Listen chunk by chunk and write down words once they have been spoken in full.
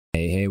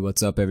Hey,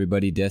 what's up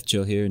everybody, Death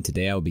Chill here, and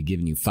today I will be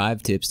giving you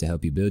 5 tips to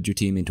help you build your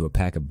team into a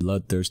pack of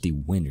bloodthirsty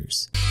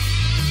winners.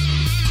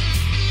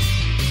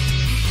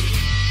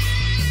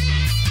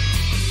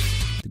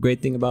 The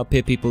great thing about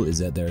pit people is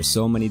that there are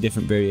so many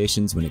different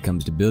variations when it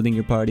comes to building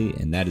your party,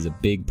 and that is a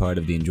big part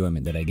of the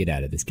enjoyment that I get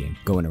out of this game.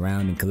 Going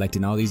around and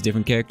collecting all these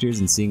different characters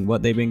and seeing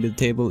what they bring to the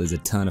table is a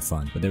ton of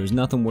fun, but there is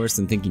nothing worse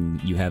than thinking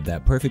you have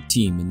that perfect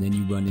team and then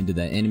you run into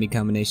that enemy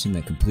combination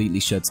that completely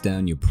shuts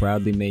down your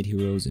proudly made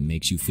heroes and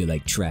makes you feel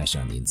like trash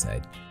on the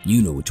inside.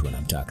 You know which one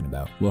I'm talking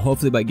about. Well,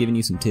 hopefully by giving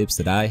you some tips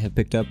that I have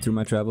picked up through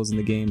my travels in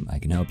the game, I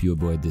can help you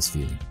avoid this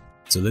feeling.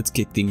 So let's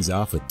kick things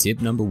off with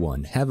tip number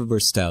 1. Have a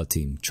versatile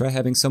team. Try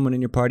having someone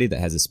in your party that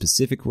has a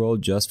specific role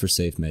just for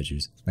safe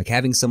measures. Like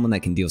having someone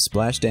that can deal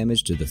splash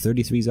damage to the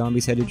 33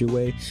 zombies headed your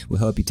way will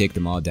help you take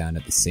them all down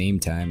at the same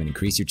time and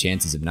increase your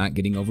chances of not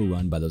getting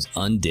overrun by those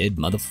undead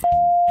motherfuckers.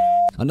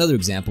 Another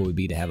example would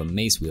be to have a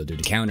mace wielder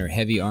to counter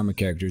heavy armor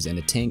characters and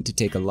a tank to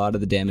take a lot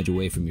of the damage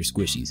away from your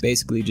squishies.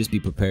 Basically, just be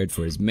prepared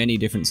for as many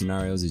different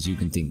scenarios as you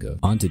can think of.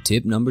 On to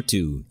tip number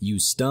 2.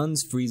 Use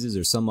stuns, freezes,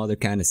 or some other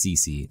kind of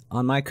CC.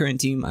 On my current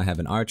team, I have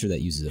an archer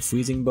that uses a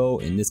freezing bow,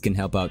 and this can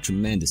help out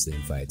tremendously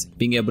in fights.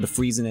 Being able to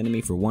freeze an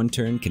enemy for one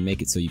turn can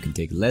make it so you can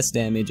take less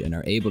damage and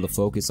are able to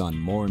focus on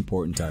more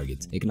important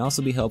targets. It can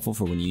also be helpful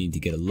for when you need to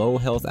get a low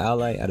health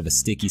ally out of a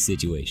sticky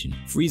situation.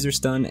 Freeze or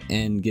stun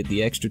and get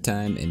the extra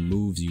time and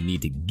moves you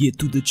need to get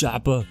to the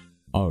chopper.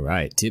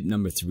 Alright, tip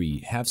number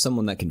 3. Have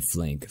someone that can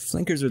flank.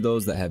 Flankers are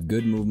those that have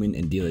good movement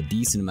and deal a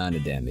decent amount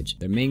of damage.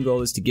 Their main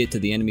goal is to get to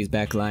the enemy's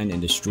backline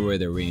and destroy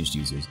their ranged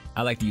users.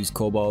 I like to use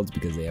kobolds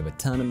because they have a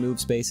ton of move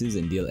spaces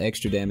and deal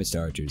extra damage to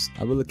archers.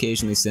 I will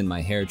occasionally send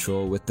my hair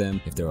troll with them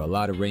if there are a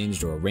lot of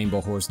ranged or a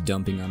rainbow horse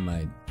dumping on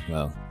my,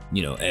 well,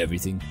 you know,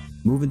 everything.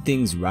 Moving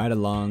things right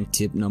along,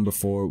 tip number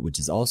 4, which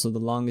is also the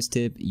longest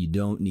tip, you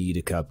don't need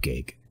a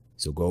cupcake.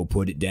 So go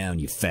put it down,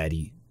 you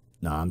fatty.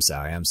 No, I'm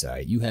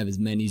sorry. You have as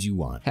many as you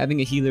want. Having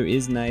a healer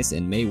is nice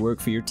and may work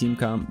for your team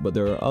comp, but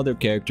there are other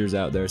characters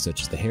out there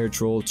such as the Hair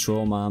Troll,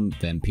 Troll Mom,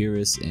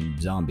 Vampirus, and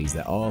Zombies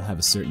that all have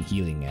a certain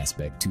healing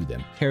aspect to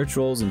them. Hair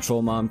Trolls and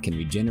Troll Mom can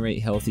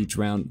regenerate health each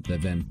round. The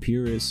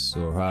Vampirus,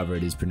 or however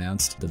it is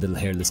pronounced, the little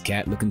hairless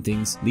cat looking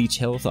things, leech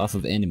health off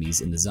of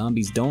enemies, and the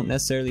Zombies don't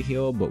necessarily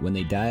heal, but when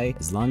they die,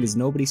 as long as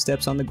nobody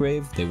steps on the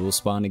grave, they will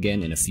spawn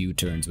again in a few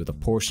turns with a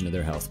portion of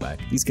their health back.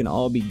 These can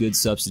all be good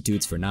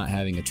substitutes for not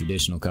having a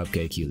traditional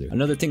cupcake healer.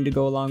 Another thing to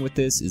go along with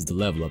this is the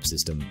level up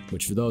system,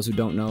 which for those who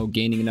don't know,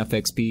 gaining enough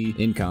XP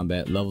in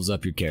combat levels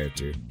up your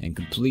character and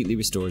completely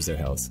restores their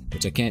health,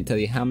 which I can't tell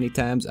you how many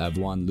times I've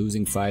won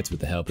losing fights with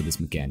the help of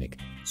this mechanic.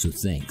 So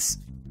thanks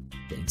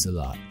a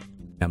lot.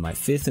 Now my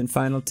 5th and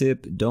final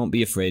tip, don't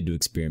be afraid to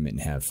experiment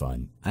and have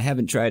fun. I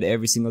haven't tried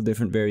every single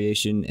different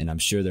variation, and I'm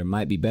sure there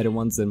might be better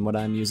ones than what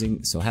I'm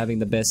using, so having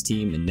the best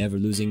team and never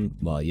losing,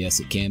 while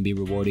yes it can be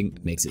rewarding,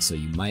 makes it so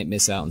you might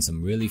miss out on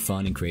some really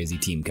fun and crazy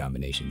team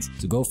combinations.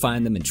 So go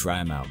find them and try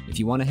them out. If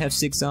you want to have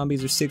 6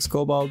 zombies or 6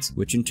 kobolds,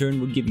 which in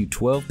turn would give you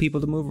 12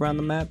 people to move around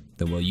the map,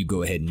 then well you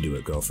go ahead and do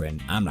it,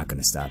 girlfriend. I'm not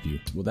gonna stop you.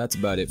 Well, that's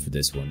about it for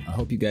this one. I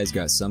hope you guys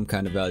got some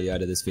kind of value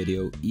out of this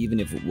video, even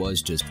if it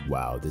was just,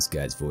 wow, this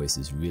guy's voice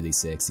is really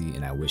sexy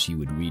and I wish he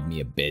would read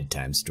me a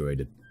bedtime story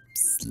to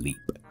sleep.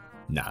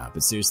 Nah,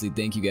 but seriously,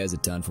 thank you guys a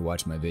ton for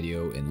watching my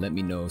video, and let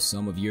me know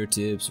some of your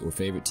tips or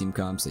favorite team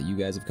comps that you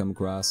guys have come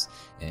across,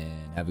 and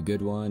have a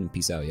good one, and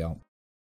peace out, y'all.